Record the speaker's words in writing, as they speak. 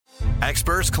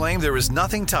Experts claim there is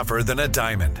nothing tougher than a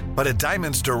diamond. But at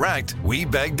Diamonds Direct, we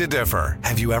beg to differ.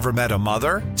 Have you ever met a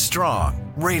mother?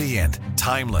 Strong, radiant,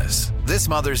 timeless. This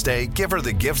Mother's Day, give her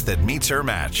the gift that meets her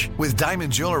match. With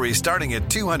diamond jewelry starting at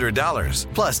 $200.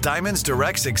 Plus, Diamonds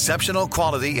Direct's exceptional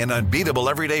quality and unbeatable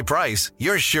everyday price,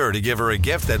 you're sure to give her a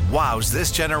gift that wows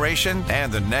this generation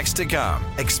and the next to come.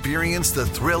 Experience the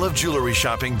thrill of jewelry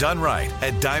shopping done right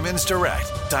at Diamonds Direct.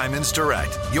 Diamonds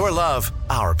Direct. Your love,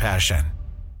 our passion.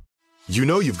 You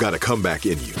know you've got a comeback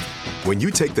in you. When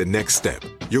you take the next step,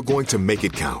 you're going to make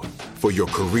it count. For your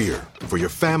career, for your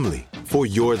family, for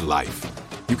your life.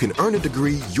 You can earn a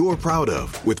degree you're proud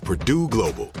of with Purdue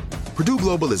Global. Purdue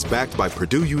Global is backed by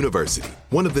Purdue University,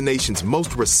 one of the nation's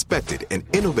most respected and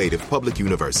innovative public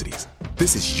universities.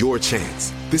 This is your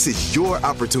chance. This is your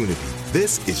opportunity.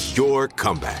 This is your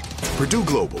comeback. Purdue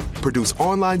Global, Purdue's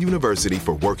online university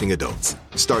for working adults.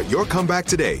 Start your comeback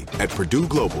today at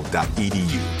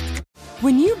purdueglobal.edu.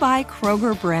 When you buy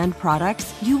Kroger brand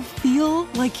products, you feel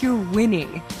like you're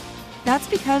winning. That's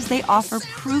because they offer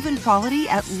proven quality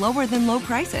at lower than low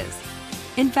prices.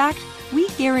 In fact, we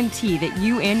guarantee that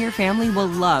you and your family will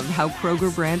love how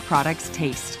Kroger brand products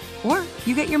taste, or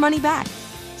you get your money back.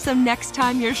 So next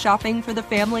time you're shopping for the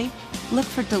family, look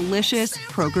for delicious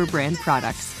Kroger brand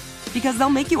products, because they'll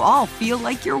make you all feel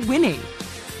like you're winning.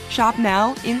 Shop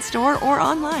now, in-store, or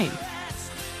online.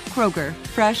 Kroger,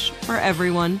 fresh for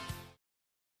everyone.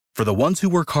 For the ones who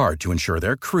work hard to ensure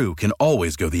their crew can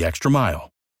always go the extra mile,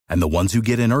 and the ones who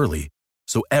get in early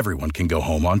so everyone can go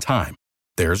home on time,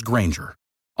 there's Grainger,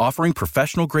 offering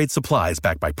professional-grade supplies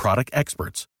backed by product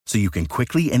experts so you can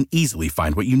quickly and easily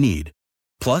find what you need.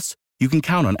 Plus, you can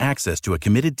count on access to a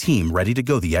committed team ready to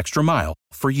go the extra mile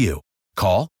for you.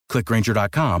 Call, click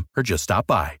Grainger.com, or just stop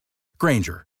by.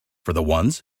 Grainger, for the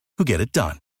ones who get it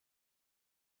done.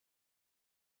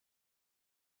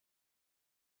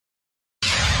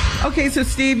 Okay, so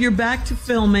Steve, you're back to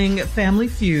filming Family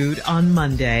Feud on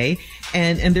Monday,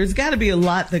 and there's got to be a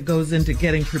lot that goes into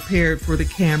getting prepared for the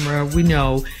camera. We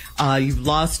know you've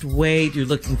lost weight, you're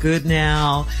looking good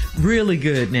now, really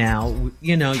good now.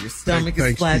 You know, your stomach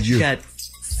is flat. You got,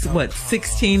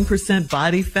 16%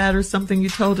 body fat or something you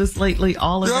told us lately,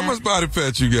 all of that? How much body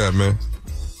fat you got, man?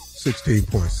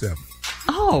 16.7.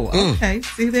 Oh, okay.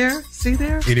 See there?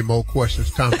 Any more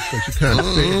questions, Thomas? Because you kind of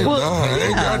said it. Well, I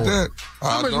ain't got that.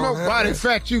 How much more body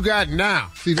fat you got now?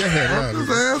 See, that had a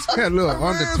little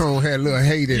undertone, had a little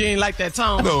hate in it. You ain't like that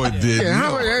tone? No, it didn't. Yeah,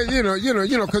 how much, you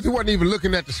know, because he wasn't even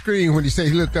looking at the screen when he said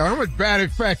he looked out. How much body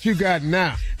fat you got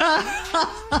now?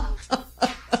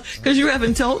 Because you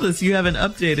haven't told us. You haven't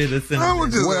updated us.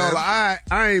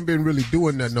 I ain't been really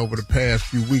doing nothing over the past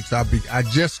few weeks. I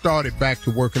just started back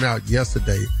to working out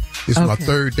yesterday. It's my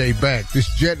third day back. This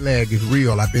jet lag is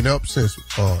real. I've been up since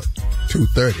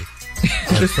 2:30.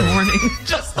 This morning?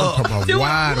 Just I'm talking about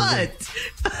wide what?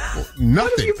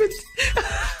 Nothing. What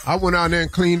I went out there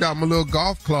and cleaned out my little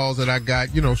golf closet I got,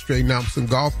 straightened out some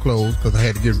golf clothes because I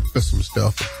had to get rid of some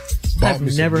stuff. I've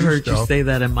never heard you say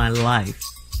that in my life.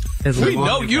 We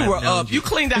know you were up. You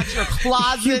cleaned out your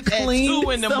closet at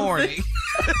 2 in the morning.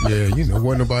 Yeah,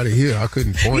 wasn't nobody here. I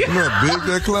couldn't point. You know how big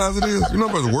that closet is? You know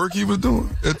how much work he was doing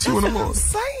at 2 in the morning?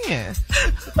 That's what I'm saying.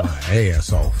 My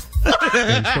ass off.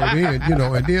 And so then,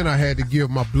 then I had to give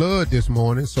my blood this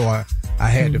morning, so I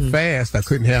had to fast. I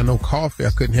couldn't have no coffee.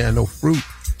 I couldn't have no fruit.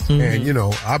 And,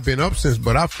 I've been up since,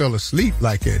 but I fell asleep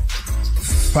like at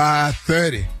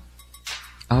 5:30.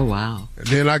 Oh, wow. And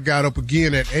then I got up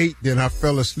again at 8. Then I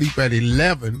fell asleep at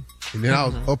 11. And then I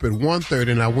was up at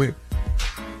 1:30 and I went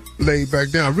laid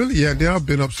back down. Really, then I've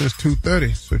been up since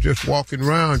 2:30. So just walking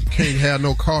around, you can't have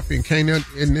no coffee and can't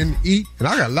and then eat. And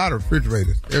I got a lot of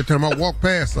refrigerators. Every time I walk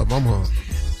past something, I'm hungry.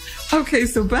 Okay,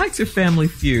 so back to Family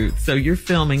Feud. So you're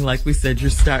filming, like we said,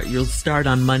 you'll start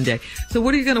on Monday. So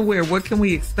what are you going to wear? What can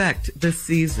we expect this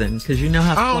season? Because you know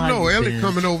how I don't know. Ellie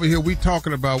coming over here, we got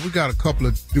a couple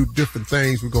of different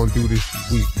things we're going to do this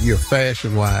week,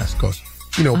 fashion-wise, because,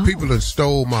 people have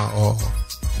stole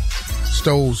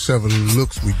several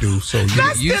looks we do. So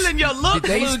That's stealing your look,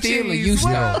 Did they Blue steal or Cheese. you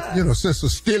stole? Since the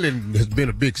stealing has been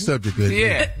a big subject.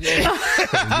 Yeah.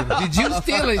 Did you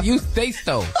steal or they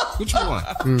stole? Which one?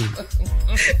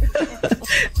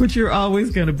 But you're always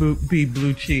going to be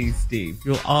Blue Cheese, Steve.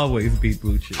 You'll always be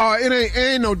Blue Cheese. Oh, it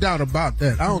ain't no doubt about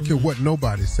that. I don't care what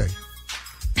nobody say.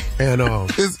 And I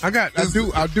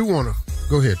do want to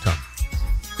go ahead, Tom.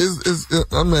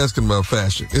 I'm asking about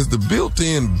fashion. Is the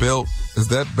built-in belt, is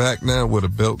that back now where the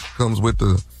belt comes with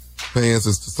the pants?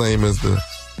 It's the same as the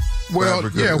Well,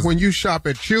 yeah, when you shop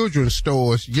at children's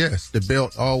stores, yes, the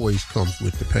belt always comes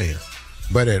with the pants.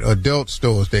 But at adult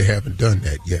stores, they haven't done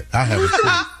that yet. I haven't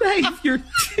seen it.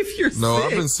 if you're No, sick.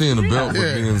 I've been seeing the belt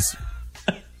with being.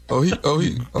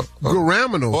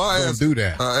 Guramino don't do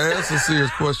that. I asked a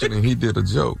serious question and he did a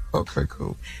joke. Okay,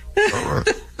 cool. All right.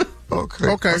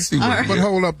 Okay. I see where but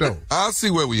hold up though. I'll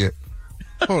see where we at.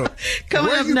 Hold up.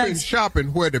 Coming where up you been next.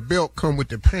 shopping where the belt come with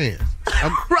the pants?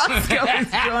 Roscoe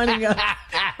is joining us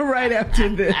right after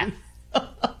this.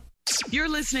 You're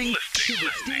listening to the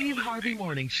Steve Harvey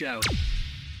Morning Show.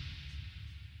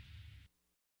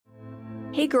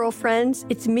 Hey girlfriends,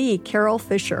 it's me, Carol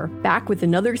Fisher, back with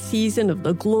another season of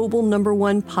the global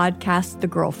 #1 podcast, The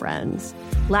Girlfriends.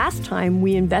 Last time,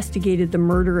 we investigated the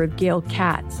murder of Gail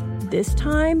Katz. This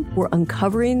time, we're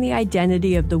uncovering the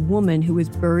identity of the woman who was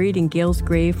buried in Gail's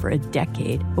grave for a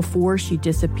decade before she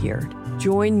disappeared.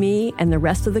 Join me and the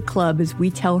rest of the club as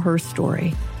we tell her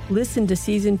story. Listen to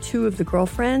Season 2 of The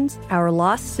Girlfriends, Our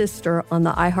Lost Sister on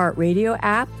the iHeartRadio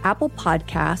app, Apple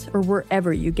Podcasts, or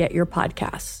wherever you get your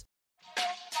podcasts.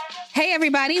 Hey,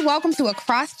 everybody. Welcome to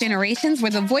Across Generations,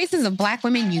 where the voices of Black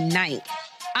women unite.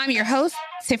 I'm your host,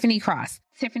 Tiffany Cross.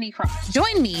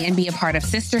 Join me and be a part of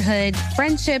sisterhood,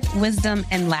 friendship, wisdom,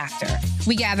 and laughter.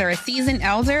 We gather a seasoned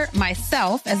elder,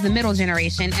 myself as the middle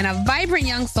generation, and a vibrant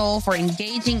young soul for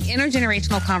engaging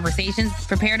intergenerational conversations.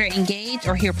 Prepare to engage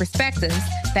or hear perspectives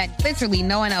that literally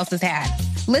no one else has had.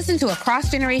 Listen to Across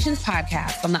Generations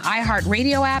podcast on the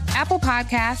iHeartRadio app, Apple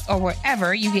Podcasts, or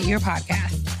wherever you get your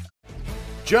podcasts.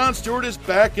 Jon Stewart is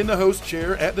back in the host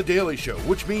chair at The Daily Show,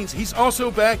 which means he's also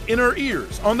back in our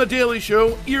ears on The Daily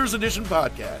Show Ears Edition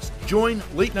podcast. Join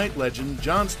late-night legend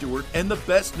Jon Stewart and the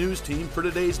best news team for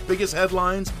today's biggest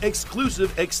headlines,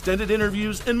 exclusive extended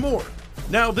interviews, and more.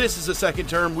 Now this is a second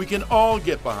term we can all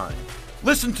get behind.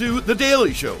 Listen to The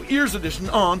Daily Show Ears Edition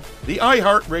on the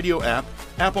iHeartRadio app,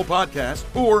 Apple Podcasts,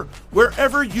 or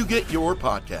wherever you get your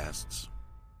podcasts.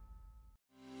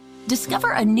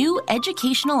 Discover a new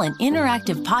educational and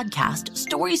interactive podcast,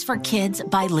 Stories for Kids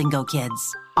by Lingo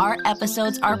Kids. Our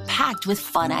episodes are packed with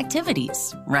fun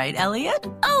activities. Right, Elliot?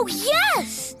 Oh,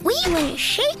 yes! We went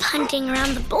shape hunting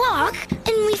around the block,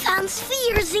 and we found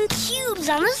spheres and cubes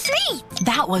on the street.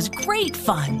 That was great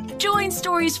fun. Join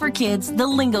Stories for Kids, the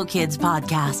Lingo Kids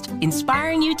podcast,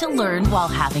 inspiring you to learn while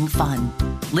having fun.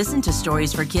 Listen to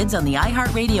Stories for Kids on the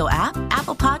iHeartRadio app,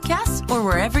 Apple Podcasts, or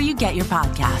wherever you get your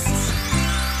podcasts.